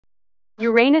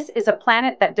Uranus is a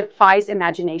planet that defies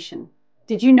imagination.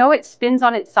 Did you know it spins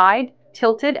on its side,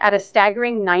 tilted at a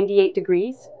staggering 98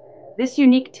 degrees? This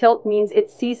unique tilt means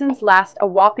its seasons last a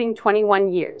whopping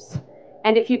 21 years.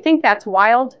 And if you think that's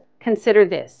wild, consider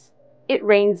this. It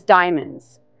rains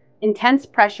diamonds. Intense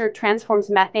pressure transforms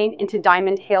methane into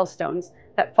diamond hailstones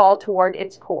that fall toward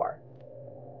its core.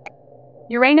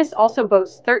 Uranus also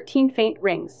boasts 13 faint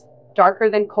rings, darker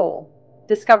than coal,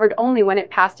 discovered only when it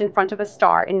passed in front of a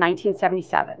star in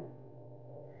 1977.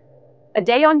 A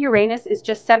day on Uranus is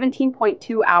just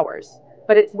 17.2 hours,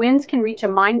 but its winds can reach a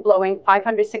mind-blowing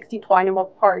 560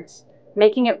 km/h,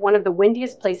 making it one of the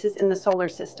windiest places in the solar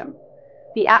system.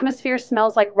 The atmosphere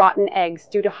smells like rotten eggs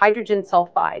due to hydrogen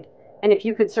sulfide, and if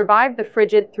you could survive the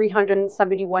frigid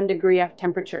 371-degree F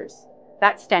temperatures,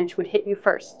 that stench would hit you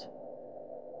first.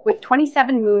 With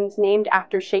 27 moons named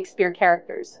after Shakespeare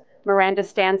characters, Miranda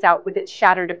stands out with its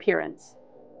shattered appearance.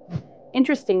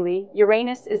 Interestingly,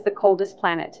 Uranus is the coldest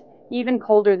planet, even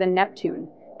colder than Neptune,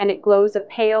 and it glows a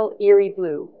pale, eerie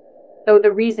blue, though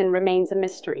the reason remains a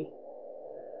mystery.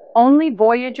 Only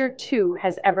Voyager 2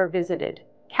 has ever visited,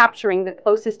 capturing the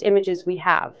closest images we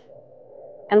have.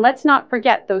 And let's not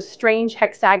forget those strange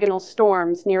hexagonal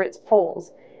storms near its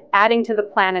poles, adding to the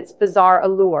planet's bizarre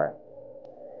allure.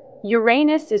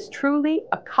 Uranus is truly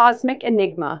a cosmic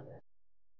enigma,